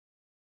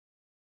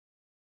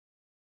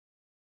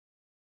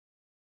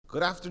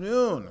Good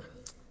afternoon.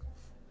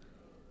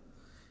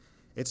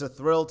 It's a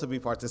thrill to be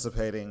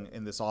participating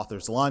in this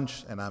author's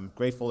lunch, and I'm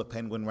grateful to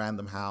Penguin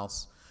Random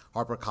House,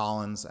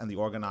 HarperCollins, and the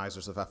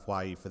organizers of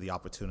FYE for the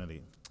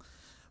opportunity.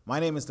 My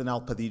name is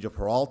Padilla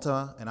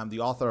Peralta, and I'm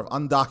the author of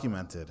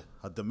Undocumented,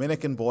 a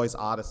Dominican boy's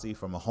odyssey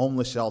from a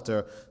homeless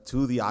shelter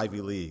to the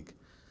Ivy League.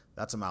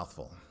 That's a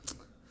mouthful.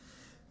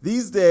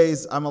 These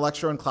days, I'm a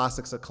lecturer in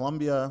classics at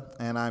Columbia,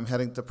 and I'm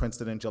heading to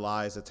Princeton in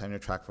July as a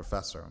tenure-track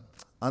professor.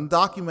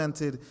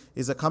 Undocumented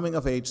is a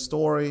coming-of-age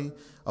story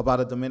about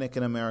a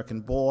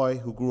Dominican-American boy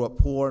who grew up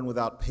poor and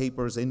without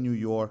papers in New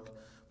York,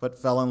 but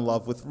fell in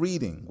love with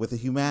reading, with the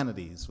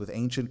humanities, with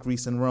ancient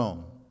Greece and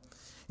Rome.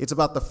 It's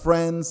about the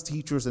friends,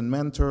 teachers, and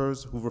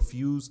mentors who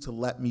refused to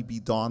let me be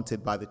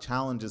daunted by the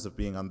challenges of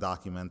being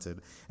undocumented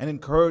and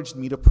encouraged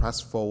me to press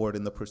forward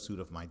in the pursuit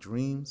of my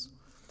dreams.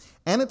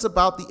 And it's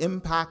about the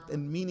impact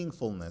and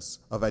meaningfulness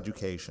of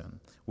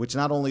education, which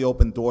not only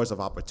opened doors of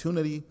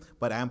opportunity,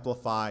 but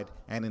amplified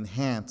and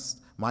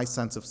enhanced my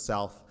sense of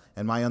self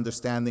and my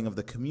understanding of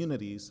the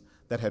communities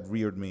that had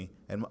reared me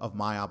and of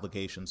my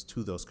obligations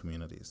to those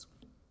communities.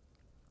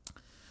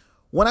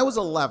 When I was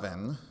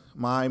 11,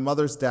 my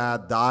mother's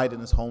dad died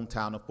in his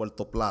hometown of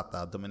Puerto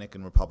Plata,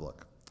 Dominican Republic.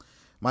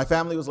 My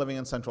family was living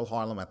in central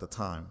Harlem at the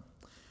time.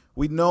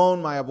 We'd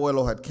known my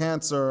abuelo had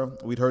cancer.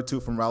 We'd heard too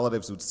from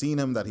relatives who'd seen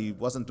him that he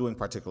wasn't doing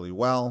particularly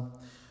well.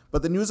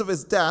 But the news of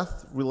his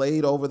death,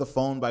 relayed over the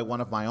phone by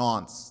one of my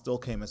aunts, still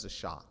came as a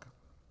shock.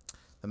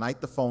 The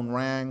night the phone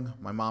rang,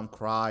 my mom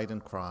cried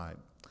and cried,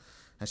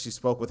 and she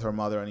spoke with her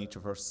mother and each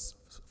of her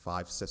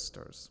 5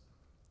 sisters.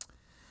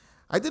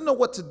 I didn't know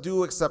what to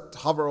do except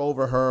hover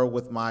over her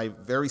with my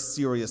very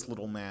serious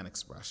little man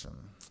expression.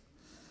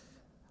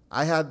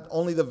 I had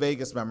only the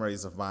vaguest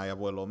memories of my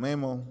abuelo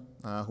Memo,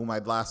 whom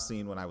I'd last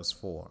seen when I was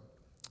 4.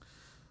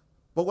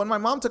 But when my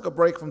mom took a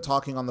break from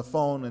talking on the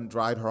phone and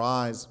dried her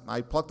eyes,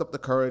 I plucked up the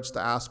courage to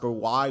ask her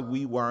why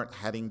we weren't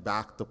heading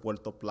back to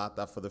Puerto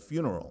Plata for the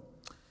funeral.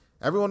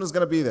 Everyone was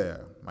going to be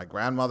there: my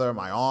grandmother,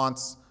 my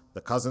aunts,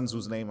 the cousins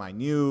whose name I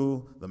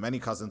knew, the many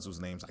cousins whose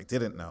names I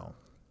didn't know.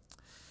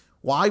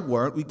 Why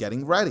weren't we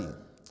getting ready?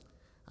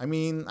 I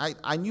mean,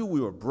 I knew we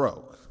were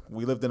broke.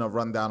 We lived in a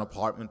rundown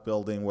apartment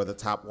building where the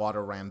tap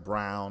water ran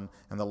brown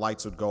and the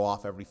lights would go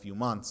off every few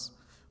months.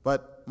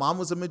 But Mom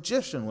was a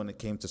magician when it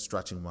came to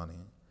stretching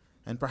money,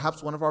 and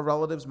perhaps one of our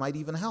relatives might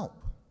even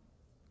help.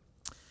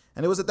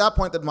 And it was at that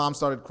point that Mom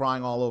started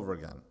crying all over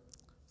again.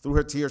 Through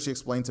her tears, she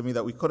explained to me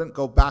that we couldn't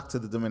go back to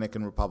the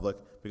Dominican Republic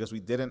because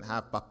we didn't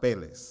have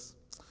papeles.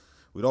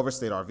 We'd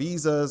overstayed our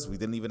visas, we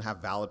didn't even have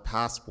valid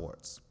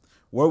passports.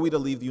 Were we to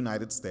leave the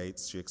United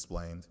States, she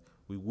explained,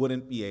 we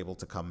wouldn't be able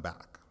to come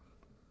back.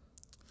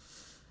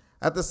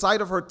 At the sight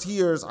of her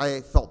tears,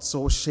 I felt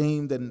so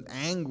ashamed and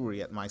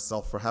angry at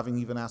myself for having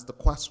even asked the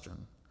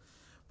question.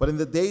 But in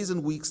the days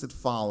and weeks that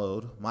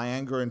followed, my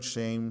anger and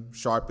shame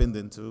sharpened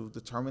into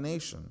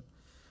determination.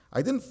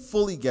 I didn't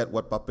fully get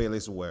what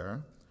papeles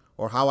were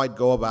or how I'd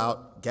go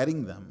about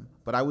getting them,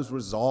 but I was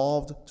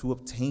resolved to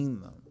obtain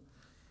them.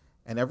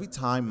 And every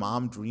time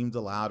Mom dreamed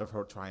aloud of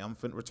her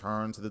triumphant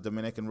return to the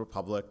Dominican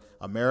Republic,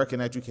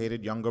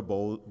 American-educated younger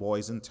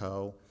boys in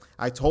tow,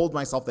 I told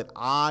myself that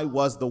I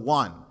was the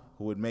one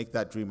who would make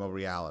that dream a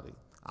reality.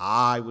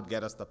 I would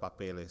get us the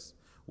papeles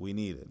we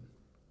needed.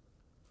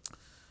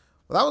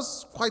 Well, that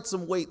was quite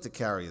some weight to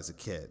carry as a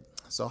kid.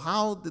 So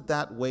how did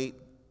that weight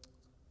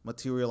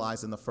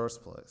materialize in the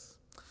first place?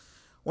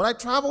 When I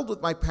traveled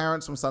with my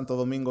parents from Santo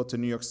Domingo to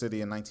New York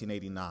City in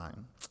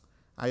 1989,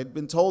 I had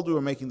been told we were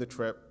making the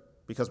trip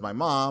because my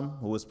mom,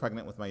 who was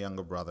pregnant with my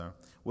younger brother,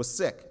 was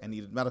sick and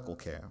needed medical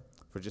care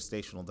for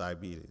gestational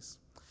diabetes.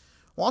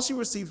 While she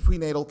received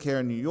prenatal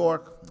care in New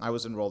York, I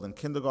was enrolled in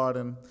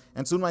kindergarten,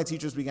 and soon my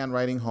teachers began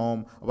writing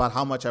home about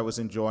how much I was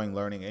enjoying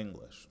learning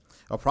English,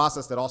 a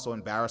process that also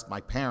embarrassed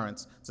my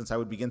parents since I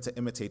would begin to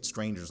imitate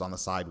strangers on the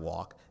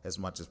sidewalk as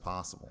much as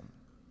possible.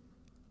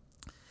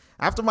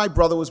 After my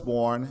brother was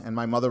born and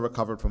my mother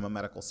recovered from a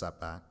medical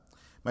setback,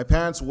 my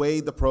parents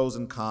weighed the pros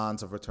and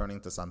cons of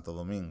returning to Santo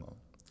Domingo.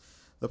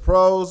 The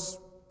pros: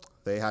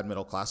 they had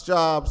middle-class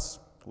jobs,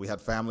 we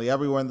had family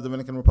everywhere in the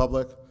Dominican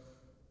Republic,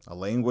 a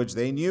language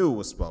they knew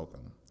was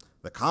spoken.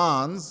 The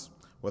cons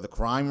were the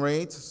crime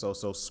rate, so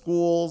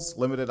schools,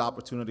 limited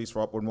opportunities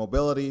for upward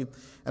mobility,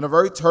 and a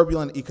very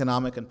turbulent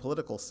economic and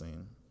political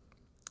scene.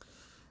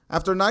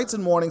 After nights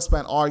and mornings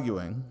spent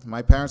arguing,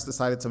 my parents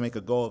decided to make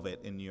a go of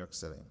it in New York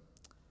City.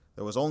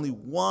 There was only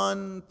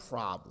one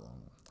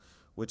problem,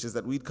 which is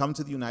that we'd come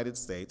to the United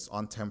States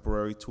on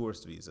temporary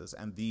tourist visas,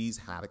 and these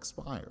had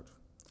expired.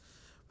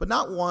 But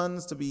not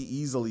ones to be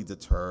easily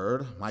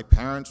deterred, my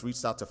parents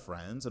reached out to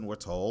friends and were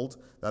told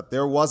that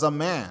there was a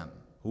man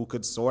who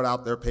could sort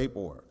out their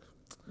paperwork.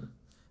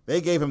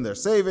 They gave him their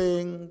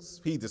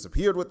savings, he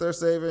disappeared with their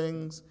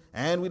savings,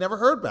 and we never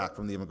heard back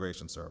from the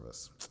Immigration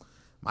Service.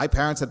 My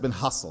parents had been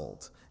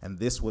hustled, and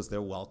this was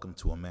their welcome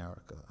to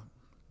America.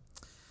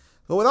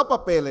 So without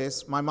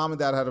papeles, my mom and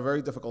dad had a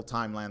very difficult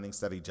time landing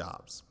steady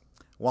jobs.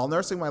 While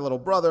nursing my little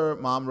brother,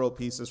 Mom wrote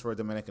pieces for a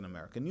Dominican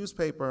American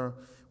newspaper,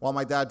 while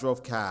my dad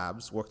drove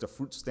cabs, worked a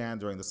fruit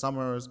stand during the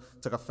summers,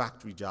 took a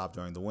factory job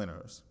during the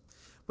winters.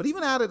 But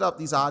even added up,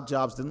 these odd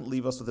jobs didn't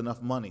leave us with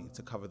enough money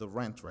to cover the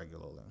rent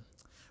regularly.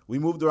 We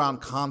moved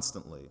around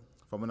constantly,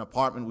 from an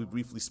apartment we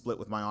briefly split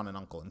with my aunt and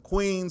uncle in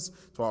Queens,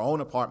 to our own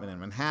apartment in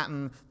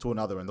Manhattan, to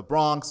another in the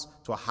Bronx,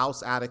 to a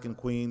house attic in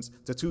Queens,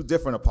 to 2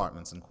 different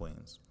apartments in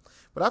Queens.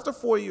 But after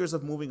 4 years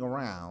of moving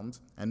around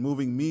and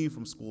moving me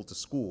from school to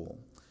school,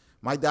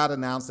 my dad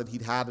announced that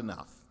he'd had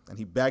enough, and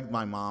he begged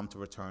my mom to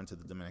return to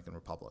the Dominican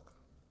Republic.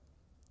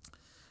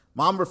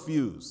 Mom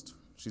refused.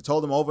 She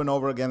told him over and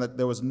over again that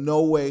there was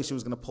no way she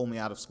was going to pull me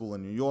out of school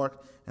in New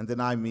York and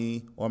deny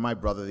me or my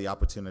brother the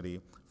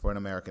opportunity for an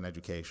American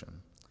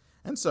education.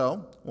 And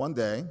so, one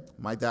day,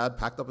 my dad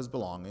packed up his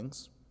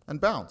belongings and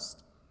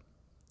bounced.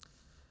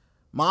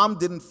 Mom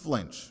didn't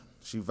flinch.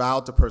 She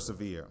vowed to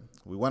persevere.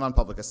 We went on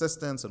public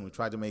assistance, and we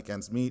tried to make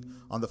ends meet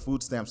on the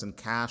food stamps and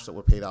cash that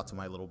were paid out to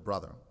my little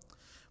brother.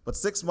 But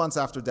 6 months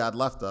after Dad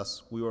left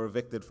us, we were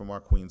evicted from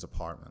our Queens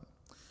apartment.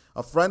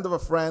 A friend of a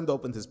friend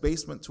opened his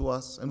basement to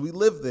us, and we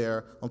lived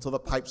there until the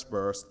pipes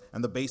burst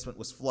and the basement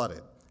was flooded,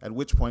 at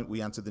which point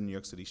we entered the New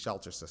York City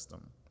shelter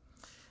system.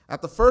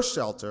 At the first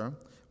shelter,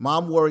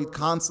 Mom worried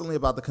constantly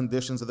about the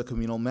conditions of the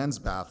communal men's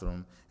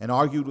bathroom and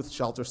argued with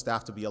shelter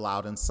staff to be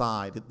allowed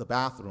inside the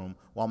bathroom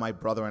while my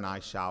brother and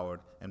I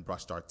showered and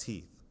brushed our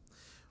teeth.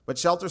 But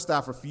shelter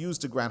staff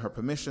refused to grant her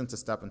permission to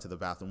step into the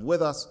bathroom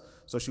with us,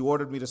 so she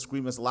ordered me to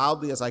scream as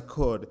loudly as I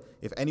could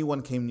if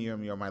anyone came near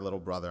me or my little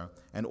brother,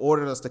 and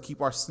ordered us to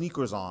keep our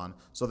sneakers on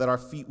so that our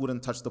feet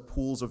wouldn't touch the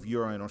pools of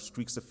urine or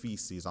streaks of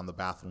feces on the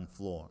bathroom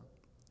floor.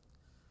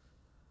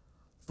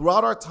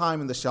 Throughout our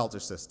time in the shelter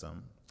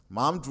system,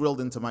 Mom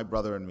drilled into my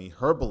brother and me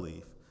her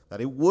belief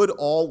that it would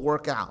all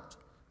work out,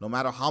 no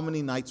matter how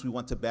many nights we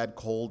went to bed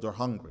cold or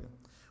hungry.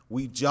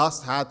 We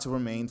just had to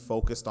remain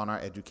focused on our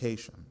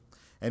education.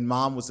 And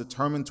Mom was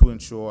determined to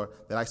ensure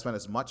that I spent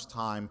as much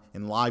time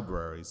in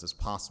libraries as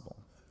possible.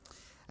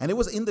 And it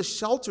was in the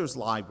shelter's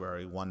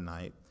library one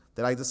night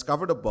that I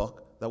discovered a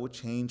book that would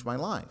change my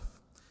life.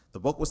 The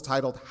book was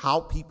titled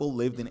How People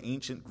Lived in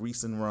Ancient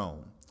Greece and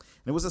Rome.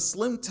 And it was a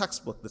slim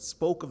textbook that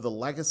spoke of the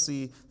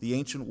legacy the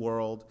ancient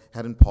world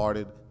had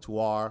imparted to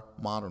our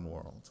modern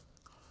world.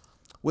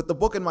 With the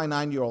book in my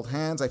 9-year-old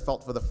hands, I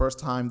felt for the first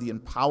time the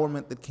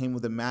empowerment that came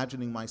with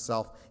imagining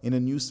myself in a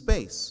new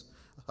space,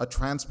 a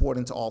transport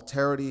into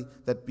alterity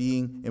that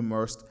being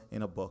immersed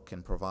in a book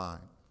can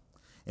provide.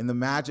 In the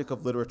magic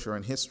of literature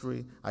and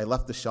history, I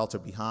left the shelter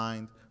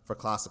behind for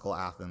classical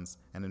Athens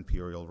and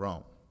imperial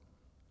Rome.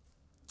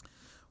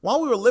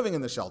 While we were living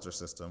in the shelter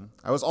system,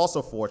 I was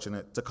also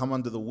fortunate to come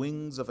under the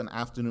wings of an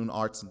afternoon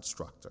arts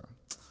instructor,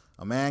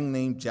 a man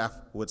named Jeff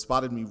who had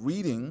spotted me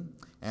reading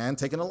and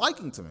taken a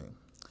liking to me.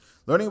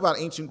 Learning about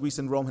ancient Greece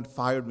and Rome had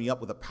fired me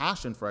up with a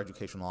passion for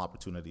educational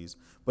opportunities,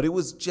 but it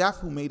was Jeff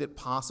who made it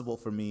possible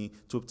for me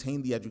to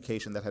obtain the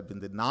education that had been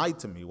denied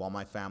to me while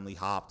my family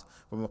hopped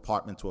from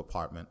apartment to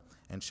apartment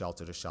and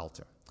shelter to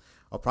shelter.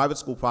 A private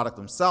school product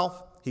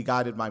himself, he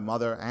guided my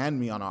mother and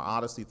me on our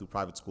odyssey through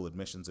private school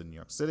admissions in New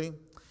York City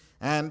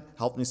and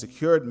helped me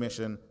secure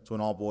admission to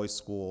an all-boys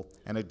school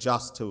and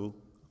adjust to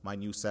my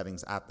new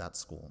settings at that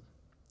school.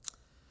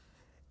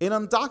 In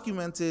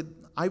Undocumented,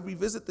 I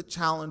revisit the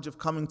challenge of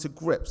coming to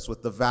grips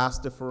with the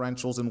vast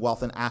differentials in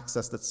wealth and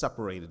access that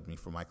separated me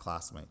from my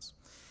classmates,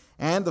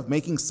 and of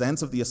making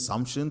sense of the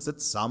assumptions that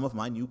some of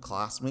my new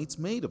classmates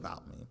made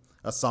about me,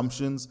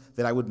 assumptions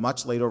that I would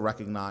much later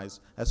recognize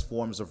as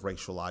forms of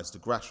racialized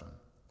aggression.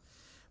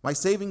 My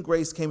saving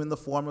grace came in the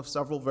form of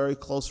several very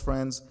close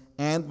friends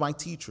and my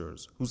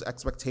teachers whose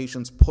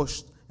expectations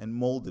pushed and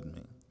molded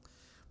me.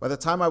 By the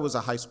time I was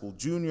a high school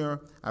junior,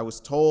 I was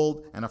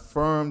told and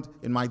affirmed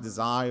in my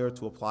desire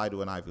to apply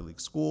to an Ivy League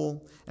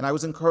school, and I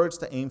was encouraged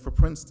to aim for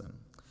Princeton.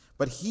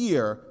 But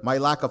here, my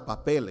lack of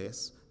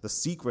papeles, the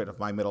secret of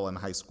my middle and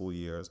high school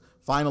years,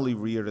 finally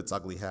reared its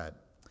ugly head.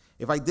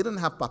 If I didn't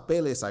have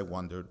papeles, I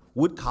wondered,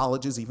 would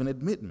colleges even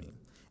admit me?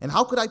 And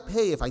how could I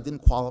pay if I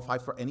didn't qualify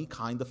for any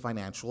kind of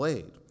financial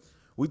aid?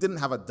 We didn't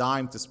have a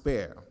dime to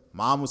spare.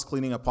 Mom was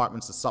cleaning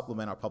apartments to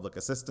supplement our public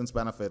assistance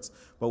benefits,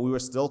 but we were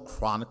still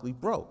chronically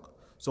broke.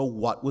 So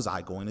what was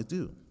I going to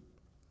do?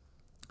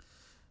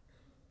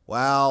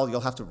 Well,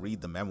 you'll have to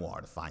read the memoir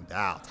to find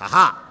out.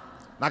 Ha-ha!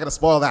 Not going to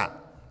spoil that.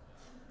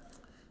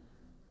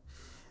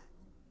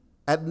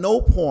 At no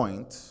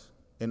point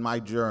in my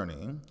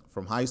journey,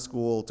 from high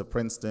school to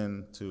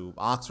Princeton to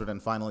Oxford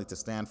and finally to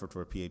Stanford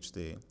for a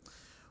PhD,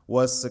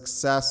 was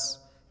success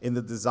in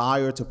the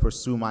desire to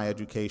pursue my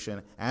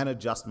education and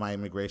adjust my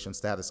immigration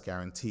status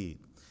guaranteed.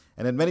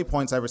 And at many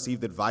points I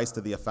received advice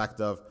to the effect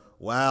of,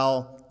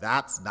 well,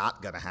 that's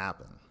not going to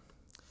happen.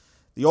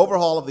 The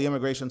overhaul of the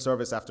immigration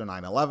service after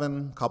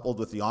 9/11, coupled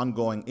with the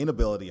ongoing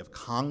inability of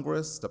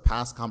Congress to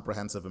pass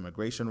comprehensive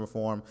immigration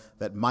reform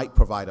that might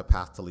provide a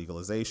path to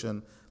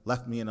legalization,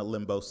 left me in a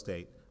limbo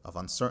state of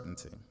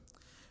uncertainty.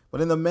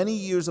 But in the many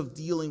years of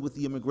dealing with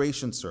the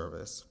immigration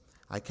service,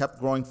 I kept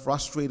growing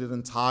frustrated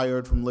and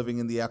tired from living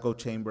in the echo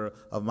chamber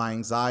of my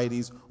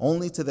anxieties,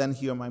 only to then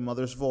hear my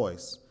mother's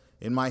voice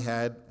in my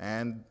head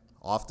and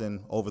often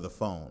over the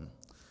phone.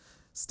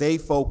 Stay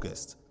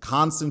focused,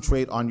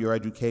 concentrate on your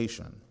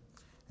education.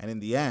 And in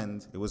the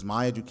end, it was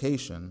my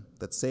education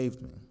that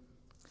saved me.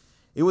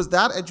 It was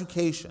that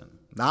education,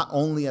 not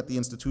only at the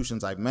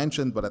institutions I've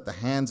mentioned, but at the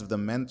hands of the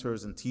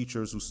mentors and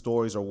teachers whose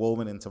stories are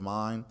woven into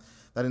mine,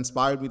 that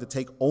inspired me to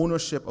take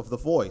ownership of the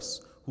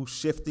voice, whose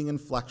shifting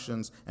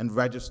inflections and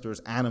registers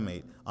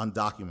animate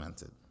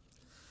undocumented.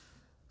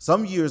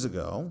 Some years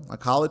ago, a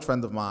college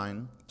friend of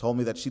mine told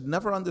me that she'd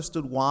never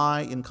understood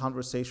why, in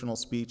conversational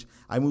speech,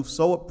 I move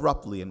so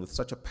abruptly and with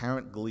such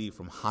apparent glee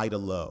from high to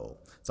low,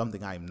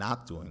 something I am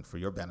not doing for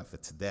your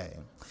benefit today,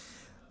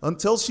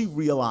 until she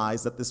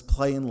realized that this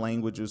play in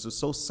languages was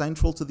so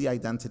central to the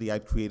identity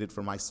I'd created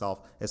for myself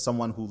as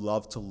someone who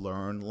loved to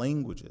learn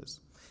languages.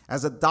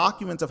 As a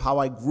document of how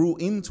I grew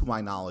into my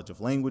knowledge of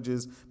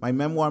languages, my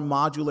memoir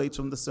modulates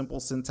from the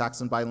simple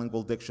syntax and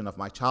bilingual diction of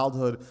my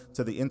childhood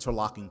to the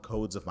interlocking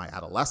codes of my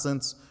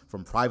adolescence,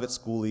 from private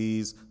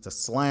schoolese to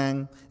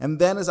slang, and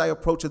then as I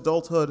approach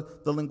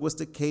adulthood, the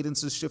linguistic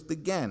cadences shift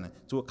again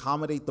to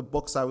accommodate the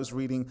books I was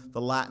reading, the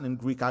Latin and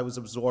Greek I was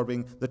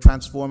absorbing, the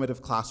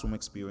transformative classroom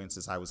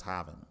experiences I was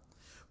having.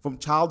 From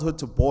childhood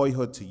to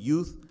boyhood to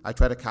youth, I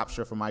try to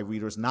capture for my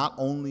readers not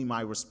only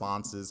my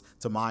responses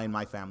to my and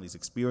my family's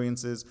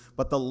experiences,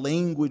 but the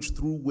language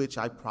through which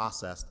I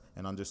processed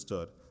and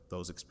understood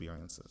those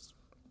experiences.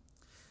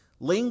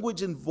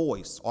 Language and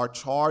voice are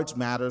charged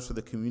matters for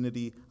the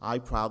community I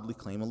proudly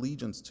claim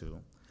allegiance to.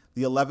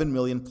 The 11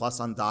 million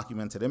plus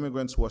undocumented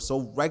immigrants who are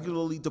so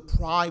regularly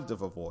deprived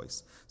of a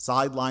voice,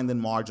 sidelined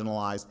and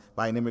marginalized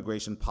by an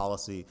immigration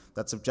policy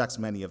that subjects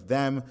many of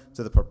them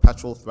to the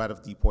perpetual threat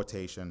of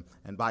deportation,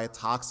 and by a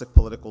toxic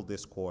political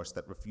discourse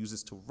that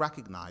refuses to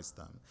recognize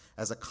them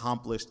as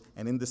accomplished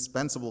and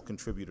indispensable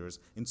contributors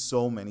in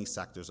so many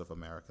sectors of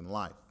American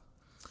life.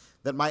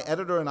 That my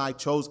editor and I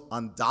chose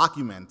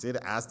undocumented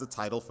as the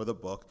title for the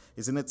book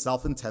is in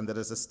itself intended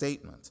as a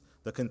statement.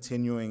 The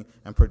continuing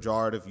and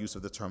pejorative use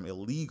of the term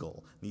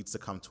illegal needs to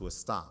come to a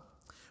stop.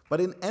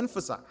 But in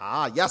emphasizing,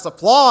 yes,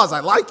 applause,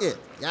 I like it,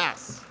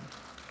 yes.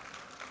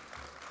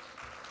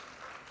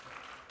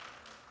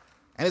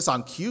 And it's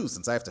on cue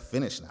since I have to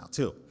finish now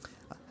too.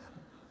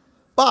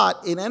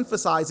 But in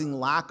emphasizing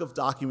lack of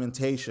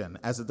documentation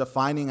as a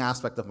defining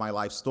aspect of my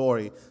life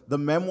story, the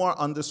memoir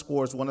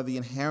underscores one of the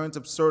inherent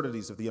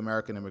absurdities of the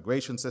American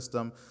immigration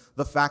system,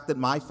 the fact that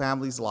my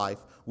family's life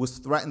was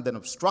threatened and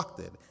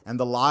obstructed, and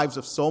the lives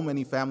of so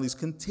many families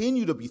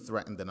continue to be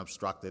threatened and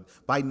obstructed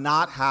by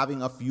not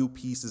having a few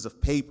pieces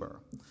of paper.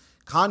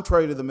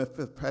 Contrary to the myth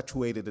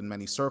perpetuated in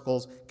many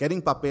circles,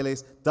 getting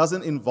papeles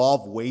doesn't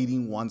involve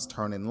waiting one's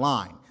turn in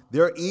line.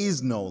 There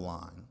is no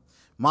line.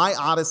 My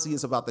odyssey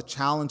is about the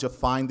challenge of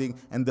finding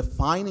and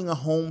defining a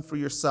home for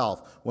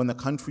yourself when the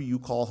country you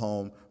call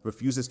home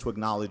refuses to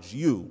acknowledge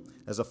you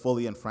as a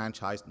fully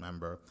enfranchised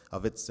member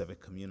of its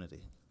civic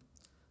community.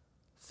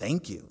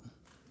 Thank you.